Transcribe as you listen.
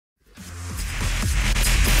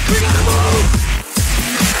What's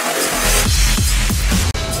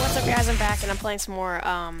up, guys? I'm back, and I'm playing some more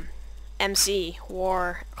MC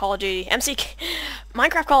War Call of Duty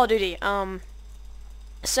Minecraft Call of Duty.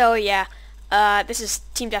 So yeah, this is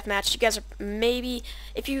Team Deathmatch. You guys are maybe,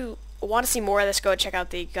 if you want to see more of this, go check out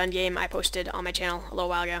the gun game I posted on my channel a little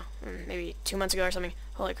while ago, maybe 2 months ago or something.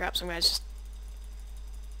 Holy crap! Some guys just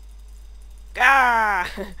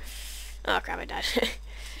oh crap! I died.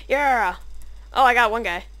 Yeah. Oh, I got one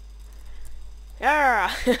guy.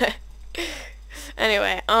 Yeah.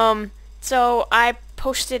 Anyway, so I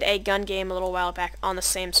posted a gun game a little while back on the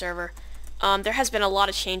same server. There has been a lot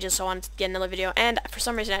of changes, so I wanted to get another video, and for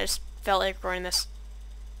some reason I just felt like recording this.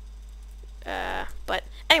 But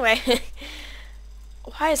anyway,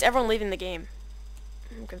 why is everyone leaving the game?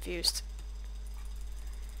 I'm confused.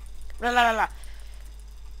 Why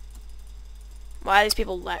are these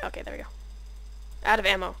people okay, there we go. Out of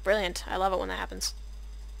ammo. Brilliant. I love it when that happens.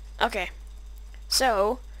 Okay.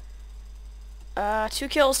 So, 2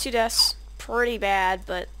 kills, 2 deaths. Pretty bad,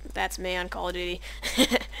 but that's me on Call of Duty.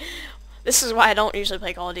 This is why I don't usually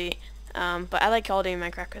play Call of Duty. But I like Call of Duty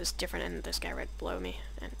Minecraft because it's different, and this guy right below me.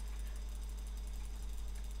 And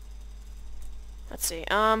let's see.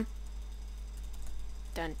 Dun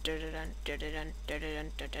dun dun dun dun dun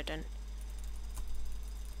dun dun dun dun.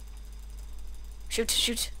 Shoot!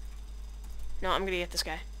 Shoot! No, I'm gonna get this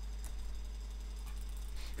guy.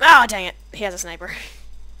 Ah, oh, dang it! He has a sniper.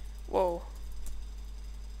 Whoa.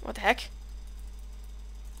 What the heck?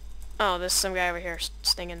 Oh, there's some guy over here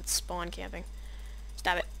stinging spawn camping.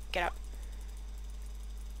 Stop it. Get out.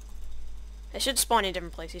 They should spawn in a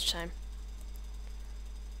different place each time.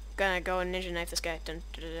 Gonna go and ninja knife this guy. Dun,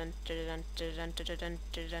 dun, dun, dun, dun, dun, dun, dun, dun,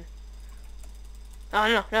 dun, dun. Oh,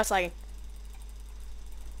 no, no, it's lagging.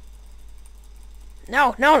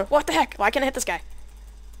 No, no, what the heck? Why can't I hit this guy?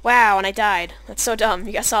 Wow, and I died. That's so dumb.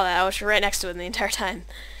 You guys saw that. I was right next to it the entire time.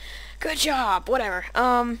 Good job. Whatever.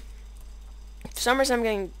 For some reason I'm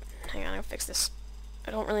getting... Hang on, I'll fix this.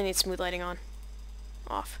 I don't really need smooth lighting on.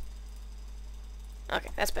 Off. Okay,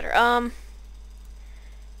 that's better.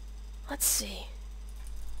 Let's see.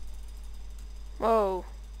 Whoa.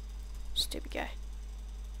 Stupid guy.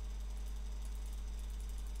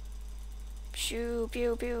 Shoo,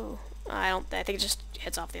 pew, pew. I think it just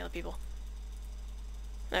hits off the other people.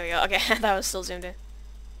 There we go. Okay, that was still zoomed in.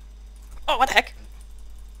 Oh, what the heck?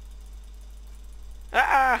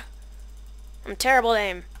 Ah! I'm terrible at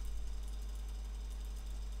aim.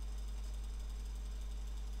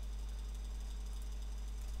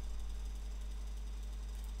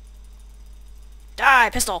 Die,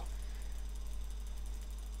 pistol!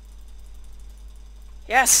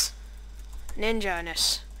 Yes!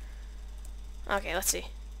 Ninja-ness. Okay, let's see.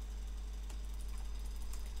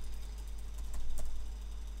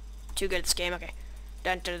 Too good at this game, okay.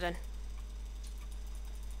 Dun dun dun.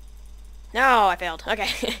 No, I failed. Okay.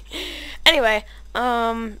 Anyway,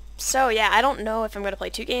 so yeah, I don't know if I'm gonna play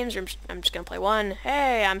 2 games or I'm just gonna play 1.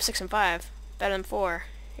 Hey, I'm 6 and 5. Better than 4.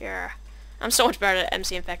 Yeah. I'm so much better at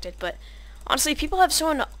MC Infected, but honestly, people have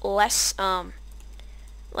so much less,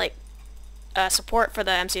 support for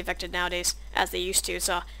the MC Infected nowadays as they used to,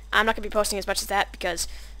 so I'm not gonna be posting as much as that because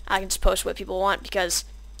I can just post what people want, because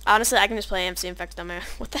honestly, I can just play MC Infected on my...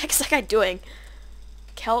 What the heck is that guy doing?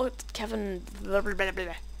 Kevin... Blah, blah, blah,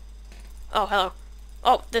 blah. Oh, hello.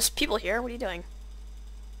 Oh, there's people here. What are you doing?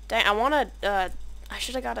 Dang, I wanna, I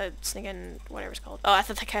should have got a sneaking... whatever it's called. Oh, I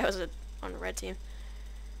thought that guy was on the red team.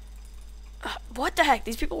 What the heck?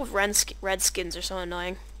 These people with red skins are so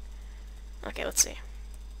annoying. Okay, let's see.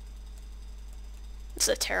 This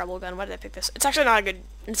is a terrible gun. Why did I pick this? It's actually not a good...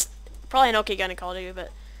 It's probably an okay gun in Call of Duty, but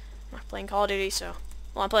I'm not playing Call of Duty, so...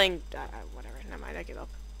 Well, I'm playing... whatever. Never mind. I give up.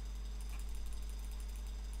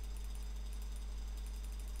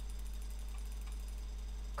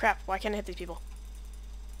 Crap. Why can't I hit these people?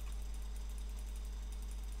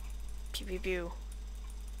 Pew pew pew.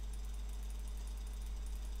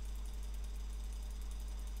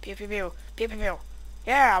 Pew pew pew. Pew pew pew.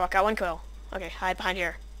 Yeah, I got 1 kill. Okay, hide behind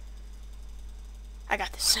here. I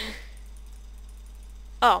got this.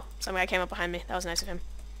 Oh, some guy came up behind me. That was nice of him.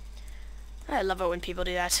 I love it when people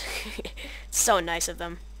do that. It's so nice of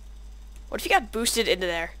them. What if you got boosted into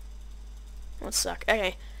there? That would suck.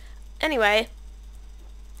 Okay. Anyway.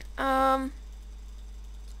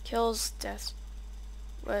 Kills, deaths.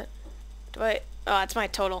 What? Do I... Oh, that's my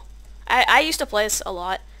total. I used to play this a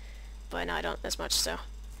lot, but now I don't as much, so...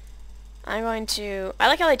 I'm going to... I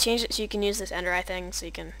like how they changed it so you can use this Ender Eye thing, so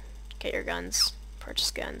you can get your guns.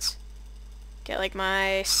 Purchase guns. Get, like,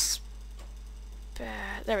 my...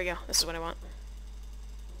 There we go. This is what I want.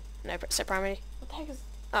 And I set primary. What the heck is...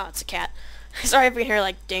 Oh, it's a cat. Sorry if we hear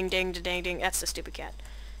like ding ding to ding ding. That's the stupid cat.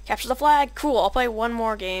 Capture the flag. Cool. I'll play one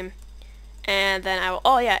more game. And then I will...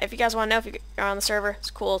 Oh, yeah. If you guys want to know if you are on the server, it's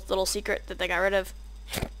a cool little secret that they got rid of.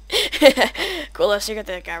 Cool little secret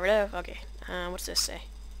that they got rid of. Okay. What's this say?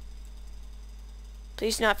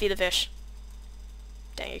 Please do not feed the fish.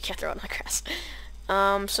 Dang, you can't throw it on the grass.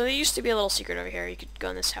 So there used to be a little secret over here. You could go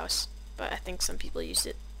in this house. But I think some people used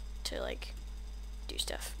it to, like, do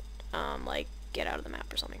stuff. Like, get out of the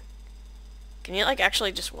map or something. Can you, like,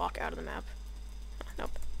 actually just walk out of the map? Oh,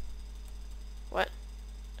 nope. What?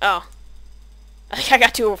 Oh. I think I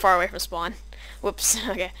got too far away from spawn. Whoops.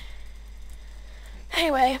 Okay.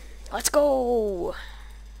 Anyway, let's go.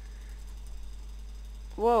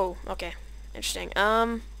 Whoa. Okay. Interesting.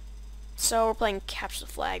 So we're playing Capture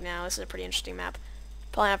the Flag now. This is a pretty interesting map.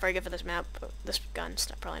 Probably not very good for this map, but this gun's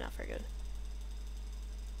probably not very good.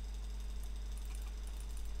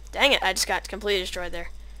 Dang it, I just got completely destroyed there.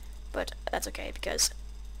 But that's okay, because,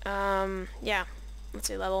 yeah. Let's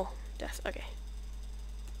see, level, death, okay.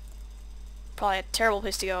 Probably a terrible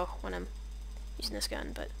place to go when I'm using this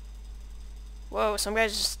gun, but... Whoa, some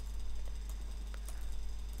guys just...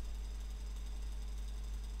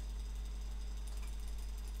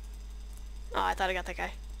 Oh, I thought I got that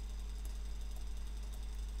guy.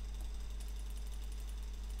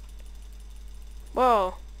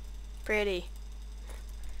 Whoa. Pretty.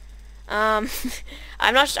 I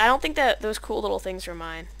don't think that those cool little things are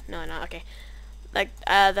mine. No, not okay. Like,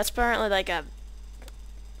 that's apparently like a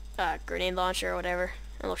grenade launcher or whatever.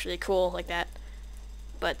 It looks really cool like that.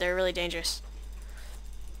 But they're really dangerous.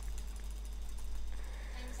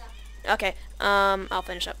 Okay, I'll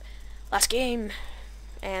finish up. Last game.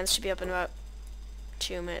 And this should be up in about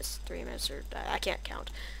 2 minutes, 3 minutes, or I can't count.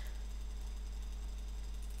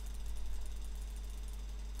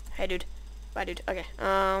 Hey, dude. Bye, dude. Okay,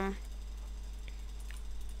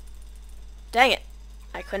 dang it.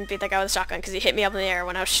 I couldn't beat that guy with a shotgun because he hit me up in the air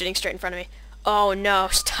when I was shooting straight in front of me. Oh, no.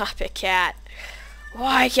 Stop it, cat.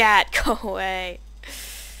 Why, cat? Go away.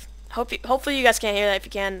 Hopefully you guys can't hear that. If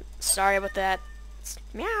you can, sorry about that. It's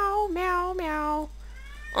meow, meow, meow.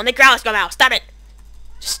 Only growls go meow. Stop it.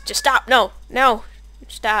 Just stop. No. No.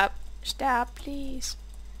 Stop. Stop, please.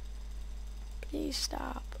 Please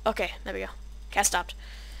stop. Okay, there we go. Cat stopped.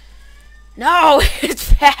 No!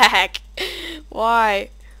 It's back! Why?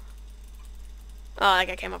 Oh, that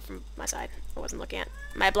guy came up from my side. I wasn't looking at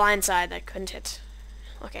my blind side that I couldn't hit.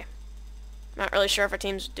 Okay. Not really sure if our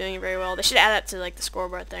team's doing very well. They should add that to, like, the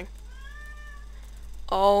scoreboard thing.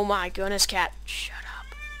 Oh my goodness, cat. Shut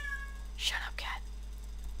up. Shut up, cat.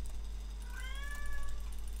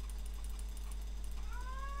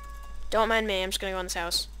 Don't mind me. I'm just gonna go in this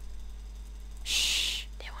house. Shh.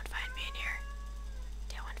 They won't find me in here.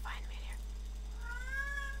 They won't find me in here.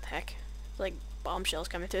 The heck? Like bombshells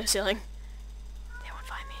coming through the ceiling. They won't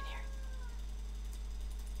find me in here.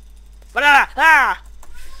 But ah!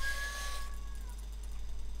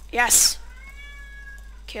 Yes.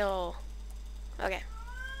 Kill. Okay.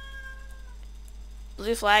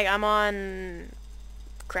 Blue flag. I'm on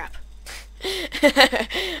crap.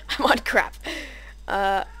 I'm on crap.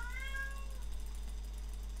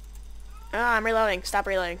 I'm reloading. Stop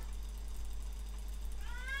reloading.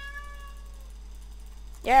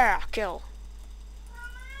 Yeah, kill.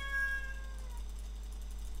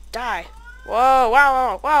 Die. Whoa, whoa,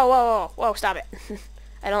 whoa, whoa, whoa, whoa, stop it.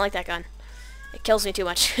 I don't like that gun. It kills me too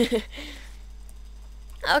much.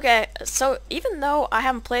 Okay, so even though I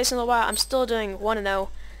haven't played this in a while, I'm still doing 1-0.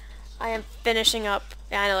 I am finishing up.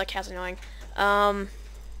 Yeah, I know that cat's annoying.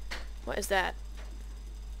 What is that?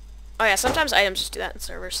 Oh yeah, sometimes items just do that in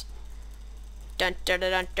servers. Dun dun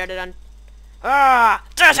dun dun dun dun. Ah!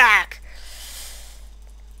 Attack!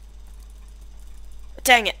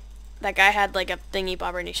 Dang it! That guy had like a thingy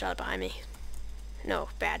bobber and he shot it behind me. No,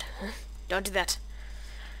 bad. Don't do that.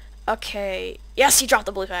 Okay. Yes, he dropped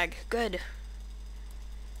the blue flag. Good.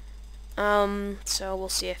 So we'll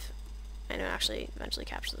see if I know actually eventually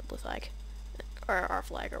capture the blue flag. Or our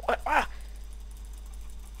flag or what? Ah!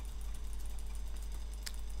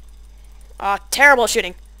 Ah, terrible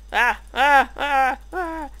shooting. Ah, ah, ah,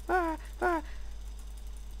 ah, ah, ah.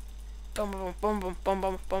 Boom, boom, boom, boom, boom,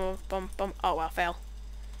 boom, boom, boom, boom. Oh, wow, fail.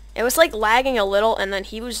 It was like lagging a little, and then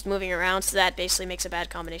he was moving around, so that basically makes a bad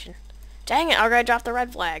combination. Dang it, our guy dropped the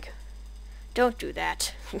red flag. Don't do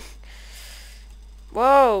that.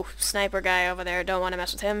 Whoa, sniper guy over there. Don't want to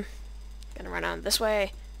mess with him. Gonna run on this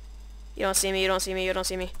way. You don't see me, you don't see me, you don't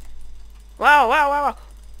see me. Whoa, whoa, whoa, whoa.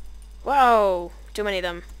 Whoa, too many of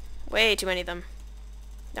them. Way too many of them.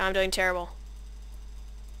 Now I'm doing terrible.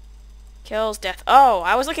 Kills, death. Oh,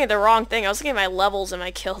 I was looking at the wrong thing. I was looking at my levels and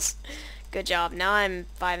my kills. Good job. Now I'm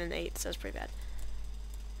 5 and 8, so that's pretty bad.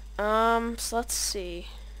 So let's see.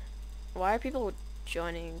 Why are people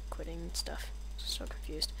joining, quitting stuff? So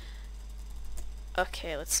confused.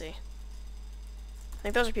 Okay, let's see. I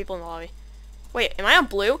think those are people in the lobby. Wait, am I on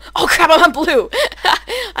blue? Oh crap, I'm on blue!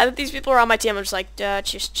 I thought these people were on my team. I'm just like,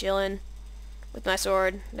 just chilling with my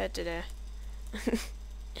sword.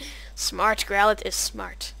 Smart, Growlithe is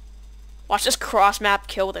smart. Watch this cross map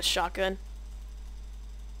kill with a shotgun.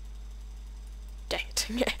 Dang it.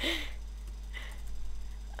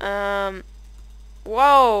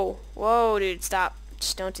 Whoa! Whoa, dude, stop.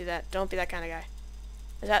 Just don't do that. Don't be that kind of guy.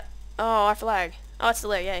 Is that... Oh, our flag. Oh, it's the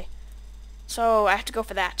layer, yay. So, I have to go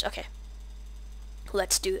for that. Okay.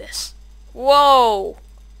 Let's do this. Whoa!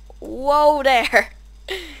 Whoa there!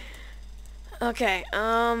 Okay,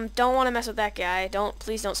 don't want to mess with that guy.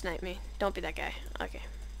 Please don't snipe me. Don't be that guy. Okay.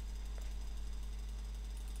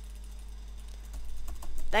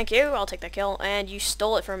 Thank you, I'll take that kill. And you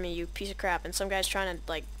stole it from me, you piece of crap. And some guy's trying to,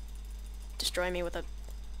 like, destroy me with a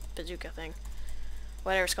bazooka thing.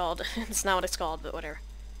 Whatever it's called. It's not what it's called, but whatever.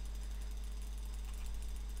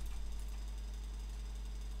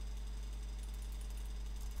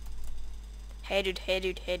 Hey dude, hey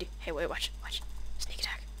dude, hey dude. Hey, wait, watch. Sneak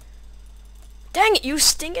attack. Dang it, you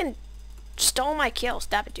stinking stole my kill.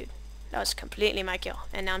 Stop it, dude. That was completely my kill.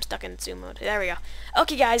 And now I'm stuck in zoom mode. There we go.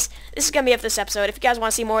 Okay, guys, this is going to be it for this episode. If you guys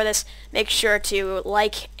want to see more of this, make sure to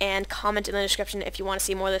like and comment in the description if you want to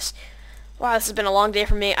see more of this. Wow, this has been a long day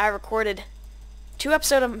for me. I recorded 2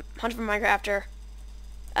 episodes of Hunt for Minecrafter.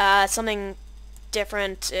 Something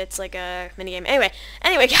different. It's like a minigame.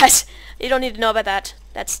 Anyway, guys, you don't need to know about that.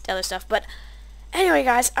 That's other stuff. But anyway,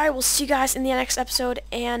 guys, I will see you guys in the next episode,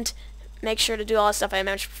 and make sure to do all the stuff I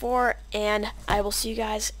mentioned before, and I will see you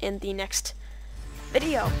guys in the next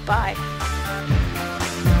video. Bye.